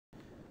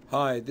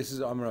Hi, this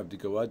is Amr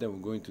Abdigawad and we're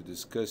going to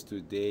discuss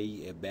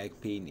today back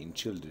pain in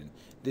children.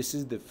 This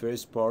is the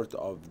first part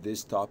of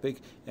this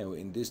topic, and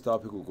in this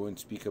topic we're going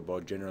to speak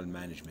about general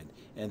management,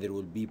 and there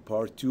will be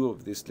part 2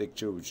 of this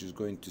lecture which is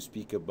going to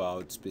speak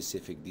about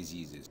specific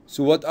diseases.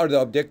 So what are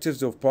the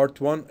objectives of part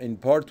 1? In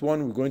part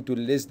 1 we're going to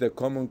list the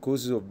common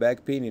causes of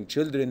back pain in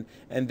children,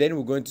 and then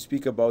we're going to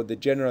speak about the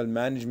general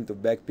management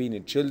of back pain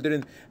in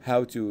children,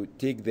 how to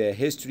take the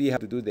history, how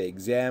to do the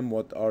exam,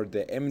 what are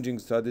the imaging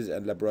studies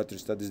and laboratory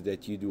studies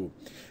that you do.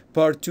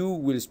 Part 2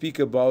 will speak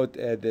about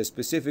the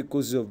specific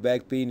causes of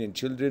back pain in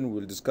children.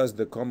 We'll discuss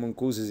the common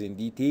causes in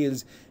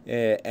details,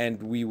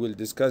 and we will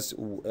discuss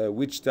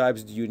which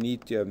types do you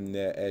need to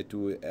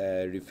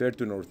refer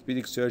to an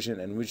orthopedic surgeon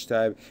and which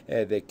type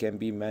that can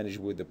be managed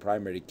with the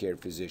primary care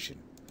physician.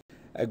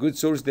 A good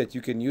source that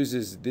you can use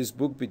is this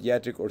book,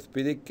 Pediatric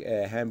Orthopedic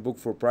Handbook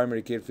for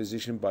Primary Care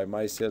Physician by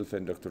myself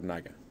and Dr.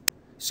 Naga.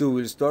 So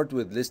we'll start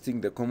with listing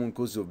the common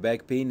causes of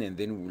back pain, and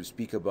then we'll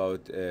speak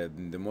about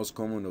the most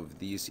common of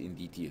these in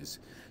details.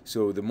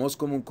 So the most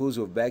common cause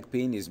of back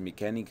pain is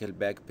mechanical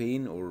back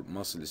pain or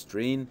muscle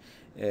strain.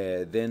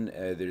 Then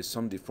there is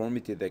some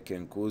deformity that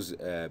can cause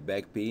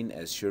back pain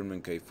as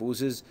Sherman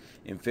kyphosis.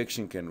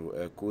 Infection can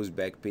cause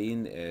back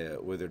pain,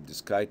 whether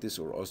discitis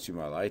or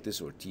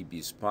osteomyelitis or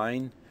TB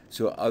spine.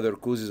 So other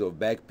causes of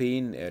back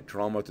pain,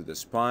 trauma to the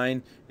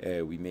spine,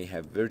 we may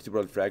have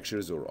vertebral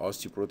fractures or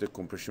osteoporotic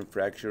compression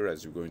fracture,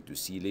 as we're going to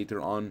see later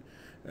on.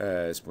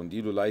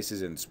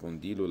 Spondylolysis and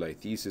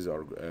spondylolisthesis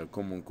are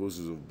common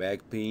causes of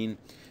back pain.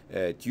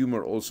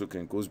 Tumor also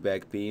can cause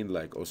back pain,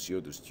 like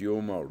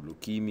osteodysteoma or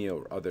leukemia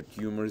or other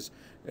tumors.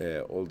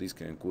 All these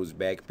can cause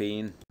back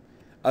pain.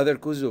 Other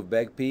causes of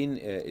back pain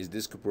is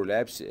disc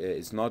prolapse.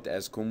 It's not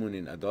as common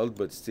in adults,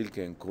 but still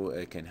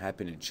can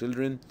happen in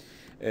children.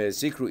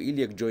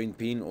 Sacroiliac joint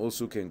pain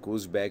also can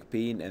cause back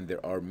pain, and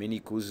there are many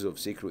causes of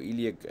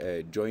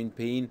sacroiliac joint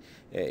pain.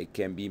 It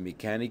can be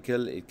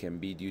mechanical, it can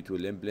be due to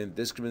limb-length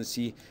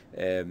discrepancy.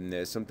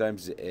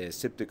 Sometimes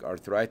septic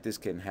arthritis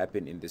can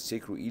happen in the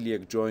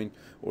sacroiliac joint,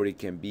 or it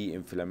can be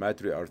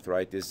inflammatory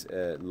arthritis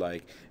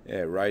like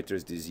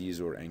Reiter's disease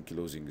or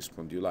ankylosing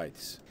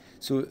spondylitis.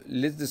 So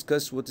let's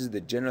discuss what is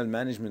the general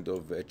management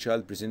of a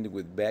child presenting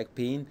with back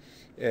pain.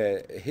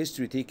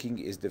 History taking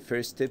is the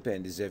first step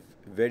and is a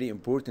very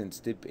important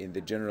step in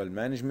the general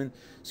management.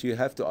 So you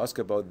have to ask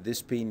about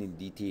this pain in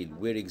detail.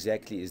 Where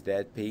exactly is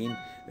that pain?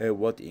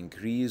 What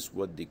increase?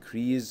 What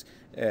decrease?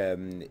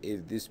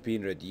 If this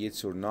pain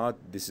radiates or not.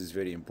 This is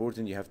very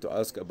important. You have to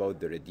ask about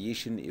the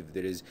radiation, if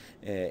there is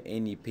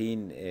any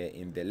pain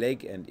in the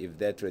leg, and if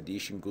that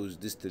radiation goes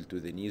distal to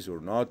the knees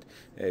or not,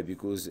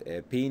 because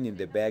pain in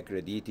the back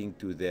radiating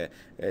to the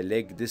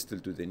leg distal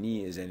to the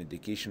knee is an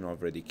indication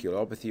of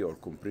radiculopathy or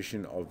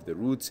compression of the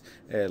roots,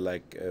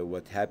 like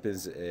what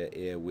happens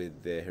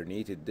with the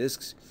herniated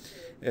discs.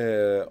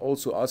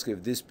 Also ask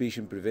if this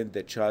patient prevent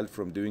the child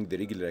from doing the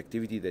regular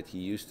activity that he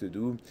used to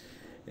do.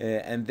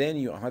 And then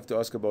you have to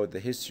ask about the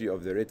history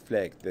of the red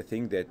flag, the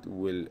thing that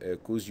will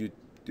cause you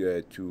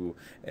to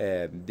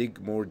dig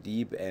more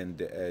deep and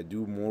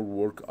do more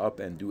work up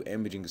and do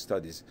imaging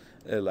studies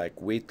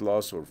like weight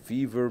loss or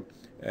fever,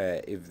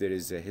 if there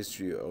is a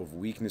history of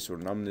weakness or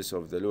numbness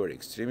of the lower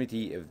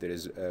extremity, if there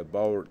is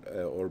bowel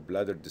or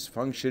bladder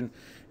dysfunction,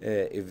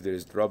 if there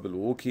is trouble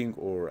walking,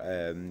 or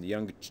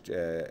young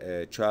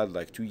child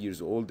like 2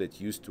 years old that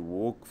used to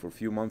walk for a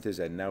few months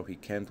and now he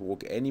can't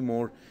walk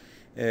anymore.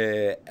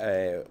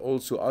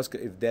 Also ask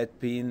if that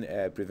pain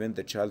prevent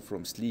the child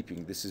from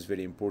sleeping. This is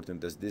very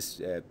important. Does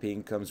this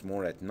pain comes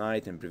more at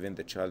night and prevent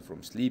the child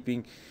from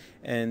sleeping?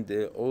 And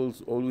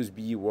always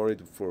be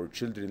worried for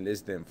children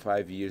less than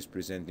 5 years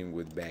presenting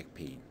with back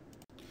pain.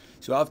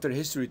 So after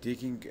history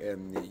taking,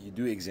 you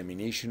do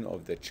examination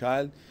of the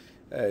child.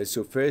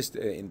 So first,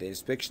 in the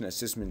inspection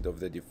assessment of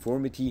the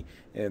deformity,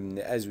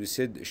 as we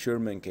said,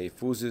 Sherman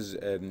kyphosis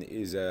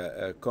is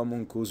a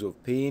common cause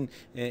of pain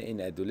in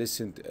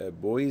adolescent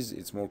boys.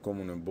 It's more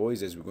common in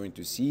boys, as we're going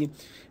to see.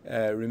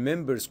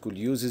 Remember,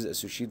 scoliosis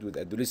associated with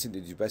adolescent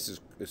idiopathic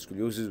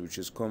scoliosis, which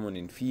is common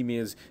in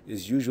females,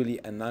 is usually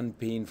a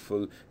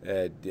non-painful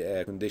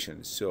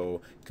condition.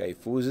 So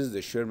kyphosis,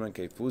 the Sherman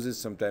kyphosis,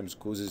 sometimes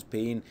causes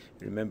pain.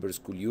 Remember,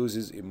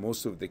 scoliosis in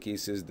most of the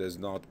cases does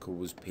not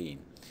cause pain.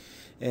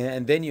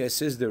 And then you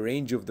assess the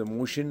range of the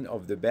motion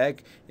of the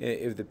back.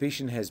 If the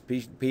patient has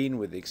pain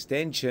with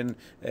extension,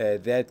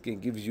 that can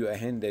give you a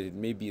hint that it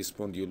may be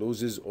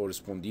spondylosis or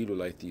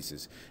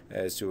spondylolisthesis.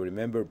 So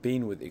remember,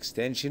 pain with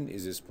extension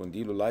is a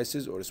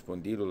spondylolysis or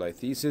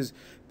spondylolisthesis.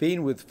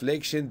 Pain with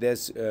flexion,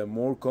 that's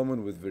more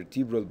common with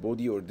vertebral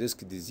body or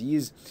disc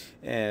disease,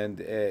 and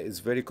it's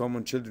very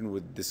common. Children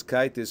with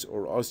discitis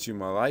or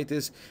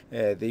osteomyelitis,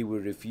 they will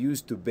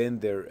refuse to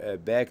bend their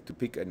back to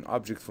pick an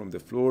object from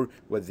the floor.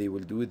 What they will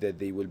do is that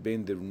they will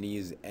bend their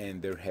knees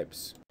and their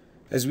hips.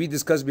 As we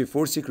discussed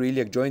before,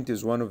 sacroiliac joint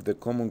is one of the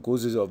common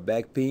causes of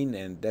back pain,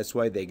 and that's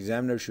why the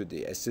examiner should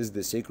assess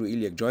the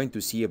sacroiliac joint to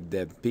see if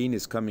the pain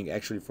is coming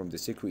actually from the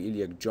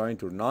sacroiliac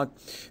joint or not.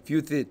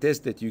 Few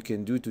tests that you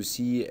can do to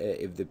see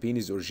if the pain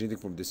is originating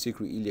from the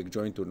sacroiliac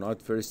joint or not.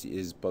 First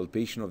is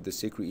palpation of the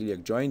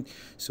sacroiliac joint.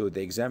 So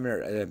the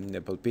examiner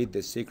palpate the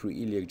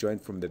sacroiliac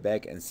joint from the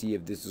back and see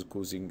if this is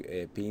causing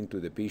pain to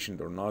the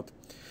patient or not.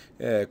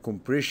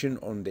 Compression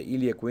on the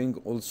iliac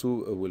wing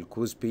also will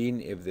cause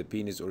pain if the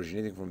pain is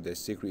originating from the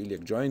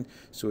sacroiliac joint.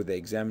 So the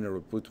examiner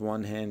will put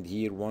one hand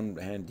here,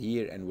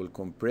 and will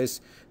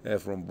compress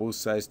from both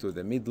sides to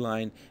the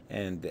midline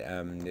and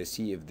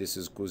see if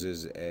this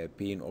causes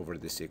pain over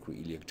the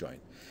sacroiliac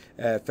joint.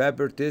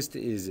 Faber test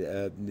is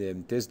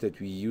the test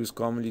that we use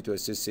commonly to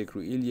assess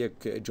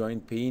sacroiliac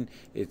joint pain.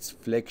 It's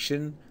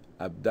flexion,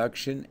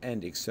 abduction,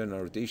 and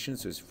external rotation.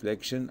 So it's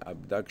flexion,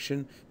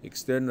 abduction,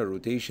 external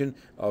rotation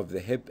of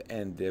the hip,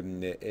 and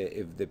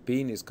if the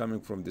pain is coming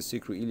from the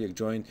sacroiliac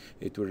joint,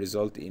 it will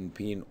result in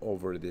pain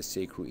over the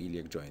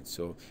sacroiliac joint.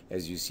 So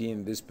as you see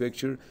in this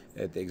picture,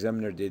 the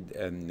examiner did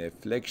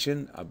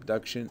flexion,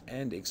 abduction,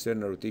 and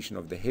external rotation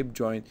of the hip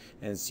joint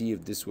and see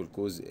if this will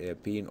cause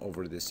pain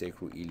over the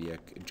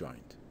sacroiliac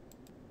joint.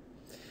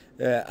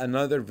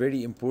 Another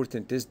very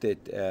important test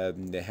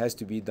that has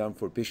to be done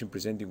for patient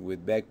presenting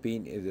with back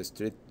pain is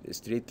a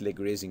straight leg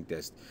raising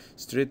test.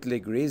 Straight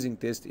leg raising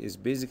test is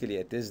basically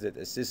a test that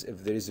assesses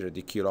if there is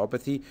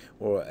radiculopathy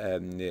or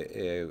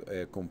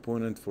a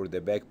component for the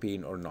back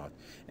pain or not.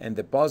 And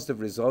the positive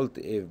result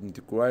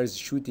requires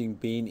shooting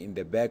pain in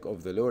the back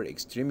of the lower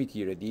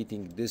extremity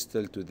radiating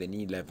distal to the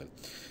knee level.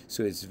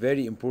 So it's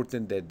very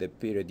important that the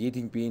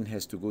radiating pain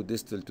has to go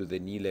distal to the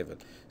knee level.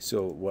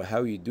 So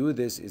how you do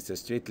this is a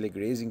straight leg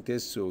raising test.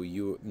 So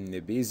you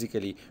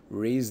basically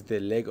raise the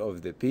leg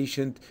of the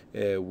patient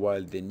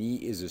while the knee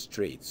is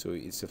straight. So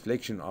it's a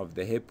flexion of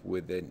the hip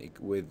with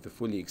the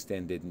fully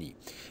extended knee.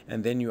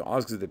 And then you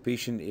ask the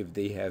patient if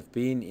they have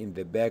pain in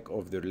the back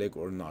of their leg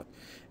or not.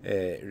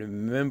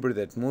 Remember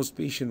that most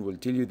patients will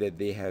tell you that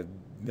they have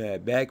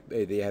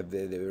they have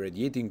the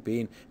radiating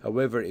pain.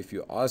 However, if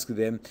you ask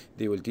them,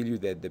 they will tell you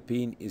that the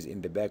pain is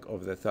in the back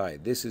of the thigh.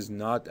 This is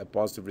not a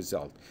positive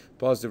result.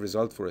 Positive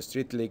result for a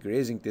straight leg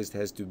raising test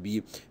has to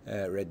be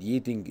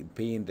radiating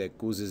pain that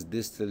causes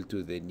distal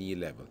to the knee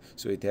level.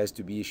 So it has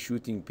to be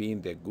shooting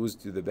pain that goes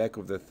to the back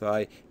of the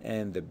thigh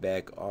and the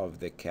back of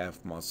the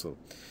calf muscle.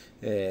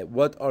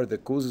 What are the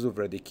causes of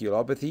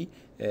radiculopathy?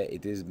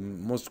 It is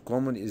most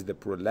common is the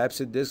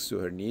prolapsed disc. So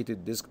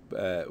herniated disc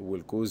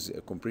will cause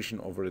compression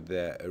over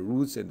the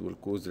roots and will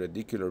cause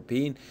radicular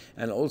pain,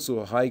 and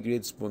also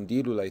high-grade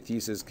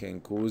spondylolisthesis can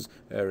cause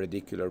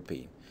radicular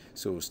pain.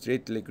 So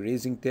straight leg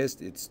raising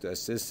test, it's to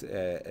assess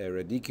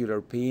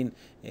radicular pain,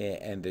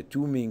 and the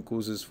two main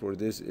causes for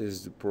this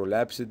is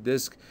prolapsed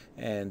disc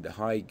and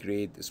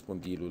high-grade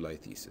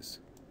spondylolisthesis.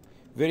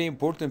 Very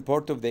important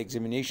part of the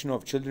examination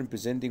of children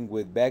presenting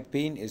with back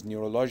pain is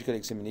neurological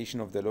examination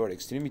of the lower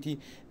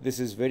extremity. This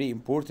is very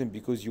important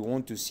because you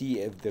want to see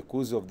if the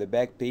cause of the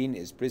back pain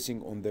is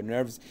pressing on the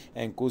nerves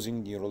and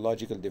causing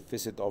neurological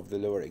deficit of the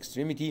lower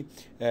extremity.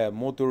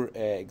 Motor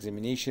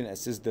examination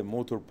assess the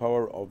motor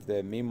power of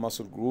the main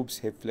muscle groups: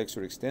 hip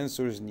flexor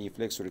extensors, knee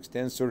flexor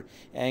extensor,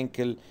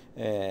 ankle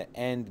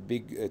and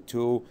big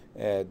toe,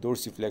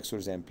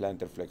 dorsiflexors and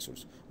plantar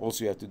flexors.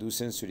 Also, you have to do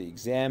sensory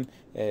exam,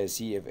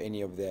 see if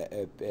any of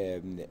the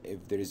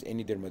if there is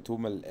any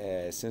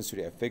dermatomal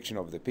sensory affection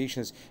of the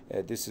patients.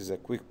 This is a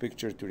quick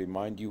picture to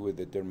remind you with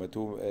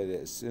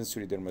the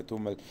sensory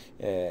dermatomal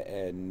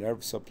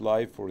nerve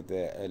supply for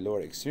the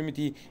lower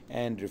extremity,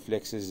 and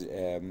reflexes,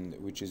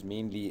 which is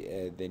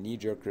mainly the knee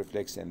jerk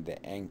reflex and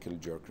the ankle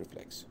jerk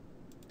reflex.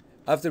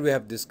 After we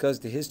have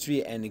discussed the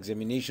history and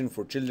examination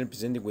for children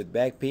presenting with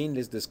back pain,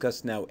 let's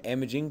discuss now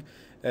imaging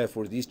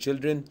for these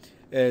children.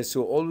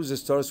 So always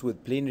starts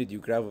with plain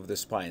radiograph of the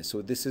spine.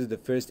 So this is the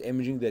first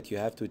imaging that you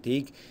have to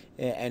take,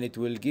 and it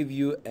will give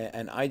you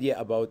an idea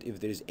about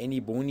if there is any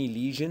bony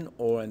lesion,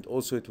 and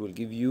also it will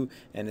give you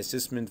an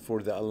assessment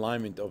for the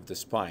alignment of the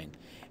spine.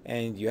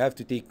 And you have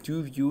to take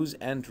two views,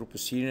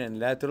 anteroposterior and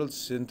lateral,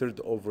 centered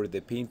over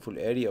the painful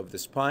area of the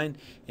spine.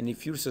 And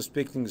if you're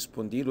suspecting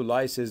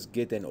spondylolysis,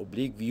 get an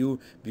oblique view,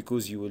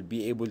 because you will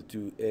be able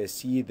to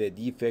see the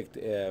defect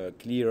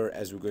clearer,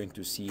 as we're going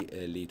to see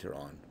later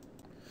on.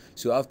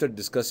 So after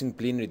discussing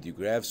plain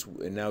radiographs,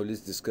 now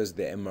let's discuss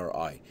the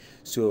MRI.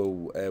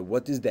 So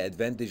what is the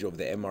advantage of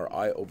the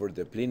MRI over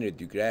the plain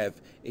radiograph?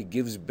 It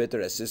gives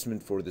better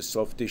assessment for the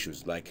soft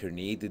tissues like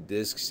herniated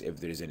discs. If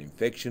there is an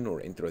infection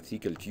or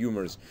intrathecal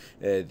tumors,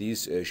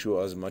 these show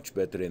us much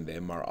better in the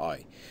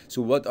MRI.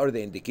 So what are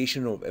the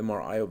indications of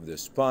MRI of the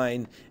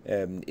spine?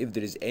 If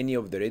there is any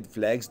of the red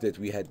flags that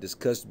we had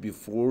discussed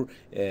before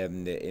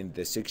in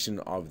the section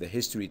of the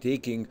history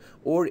taking,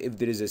 or if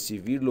there is a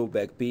severe low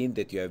back pain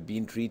that you have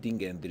been treating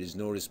and there is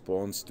no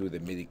response to the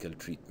medical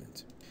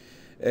treatment.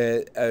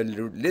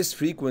 Less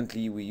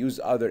frequently, we use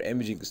other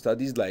imaging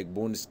studies like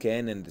bone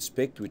scan and the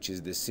SPECT, which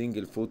is the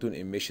single photon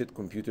emission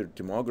computer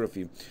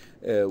tomography.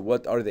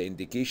 What are the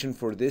indication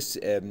for this?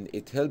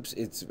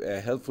 It's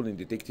helpful in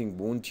detecting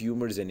bone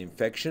tumors and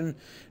infection.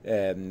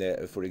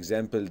 For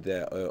example,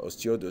 the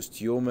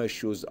osteoma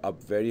shows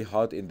up very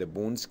hot in the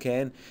bone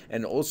scan,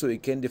 and also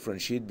it can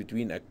differentiate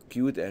between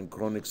acute and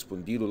chronic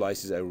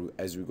spondylolysis,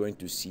 as we're going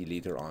to see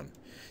later on.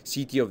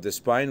 CT of the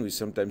spine, we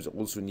sometimes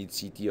also need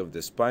CT of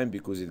the spine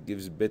because it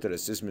gives better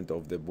assessment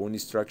of the bony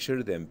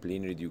structure than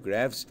plain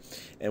radiographs.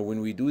 And when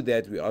we do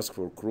that, we ask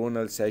for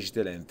coronal,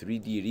 sagittal, and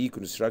 3D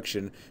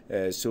reconstruction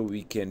so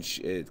we can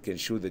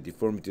show the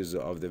deformities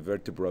of the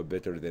vertebra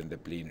better than the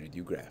plain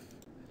radiograph.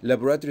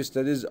 Laboratory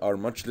studies are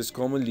much less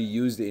commonly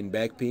used in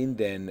back pain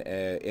than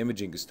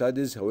imaging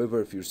studies.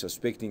 However, if you're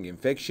suspecting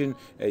infection,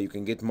 you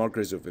can get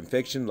markers of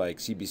infection like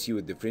CBC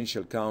with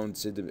differential count,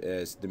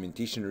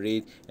 sedimentation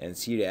rate, and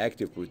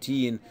C-reactive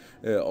protein.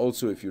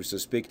 Also, if you're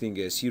suspecting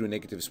a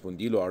seronegative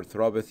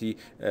spondyloarthropathy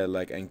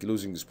like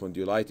ankylosing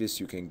spondylitis,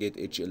 you can get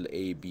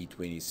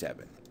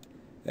HLA-B27.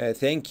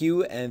 Thank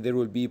you, and there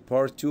will be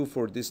part 2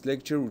 for this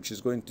lecture, which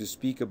is going to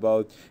speak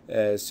about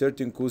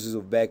certain causes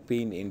of back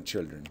pain in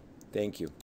children. Thank you.